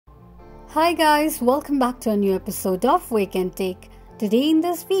Hi guys, welcome back to a new episode of Wake&Tech. Today in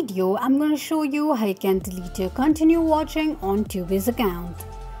this video, I'm going to show you how you can delete your continue watching on Tubi's account.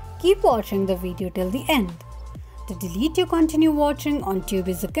 Keep watching the video till the end. To delete your continue watching on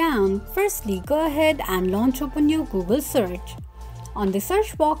Tubi's account, firstly go ahead and launch open your Google search. On the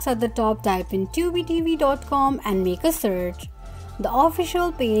search box at the top, type in tubitv.com and make a search. The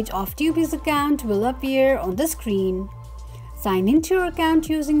official page of Tubi's account will appear on the screen. Sign into your account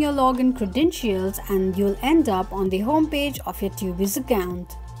using your login credentials and you'll end up on the home page of your Tubi's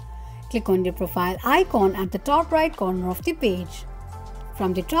account. Click on your profile icon at the top right corner of the page.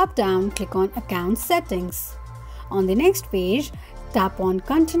 From the drop down, click on Account Settings. On the next page, tap on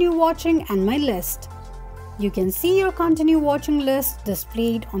Continue Watching and My List. You can see your continue watching list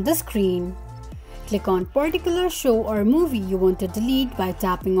displayed on the screen. Click on particular show or movie you want to delete by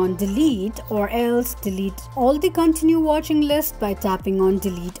tapping on Delete, or else delete all the continue watching list by tapping on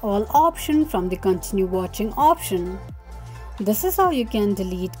Delete All option from the continue watching option. This is how you can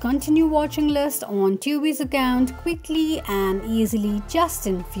delete continue watching list on Tubi's account quickly and easily, just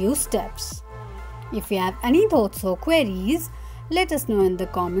in few steps. If you have any thoughts or queries, let us know in the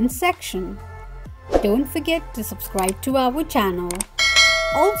comments section. Don't forget to subscribe to our channel.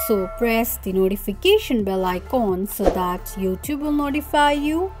 Also, press the notification bell icon so that YouTube will notify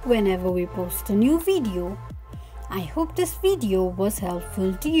you whenever we post a new video. I hope this video was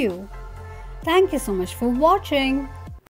helpful to you. Thank you so much for watching.